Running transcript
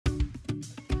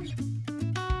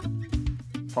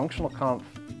Functional Conf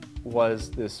was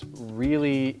this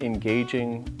really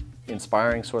engaging,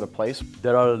 inspiring sort of place.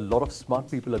 There are a lot of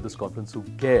smart people at this conference who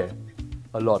care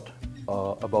a lot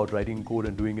about writing code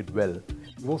and doing it well.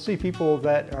 We'll see people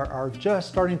that are just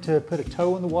starting to put a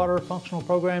toe in the water of functional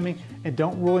programming and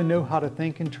don't really know how to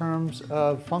think in terms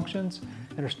of functions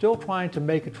and are still trying to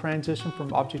make a transition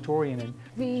from object-oriented.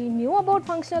 We knew about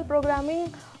functional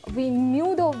programming, we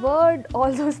knew the word,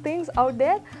 all those things out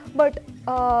there, but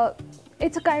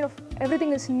it's a kind of,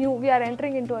 everything is new. We are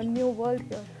entering into a new world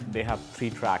here. They have 3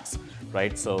 tracks,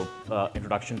 right? So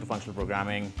introduction to functional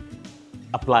programming,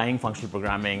 applying functional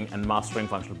programming, and mastering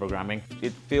functional programming.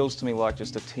 It feels to me like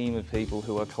just a team of people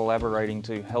who are collaborating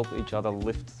to help each other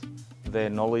lift their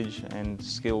knowledge and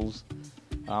skills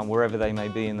wherever they may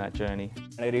be in that journey.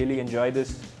 I really enjoy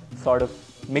this sort of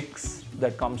mix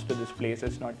that comes to this place.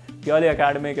 It's not purely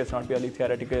academic, it's not purely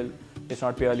theoretical, it's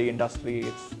not purely industry,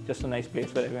 it's just a nice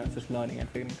place where everyone's just learning and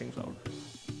figuring things out.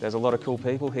 There's a lot of cool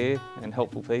people here and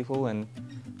helpful people, and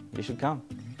you should come.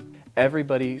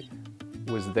 Everybody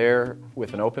was there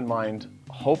with an open mind,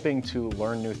 hoping to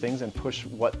learn new things and push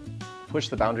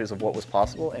the boundaries of what was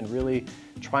possible, and really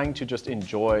trying to just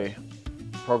enjoy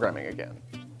programming again.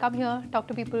 Come here, talk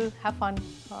to people, have fun.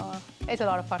 It's a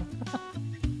lot of fun.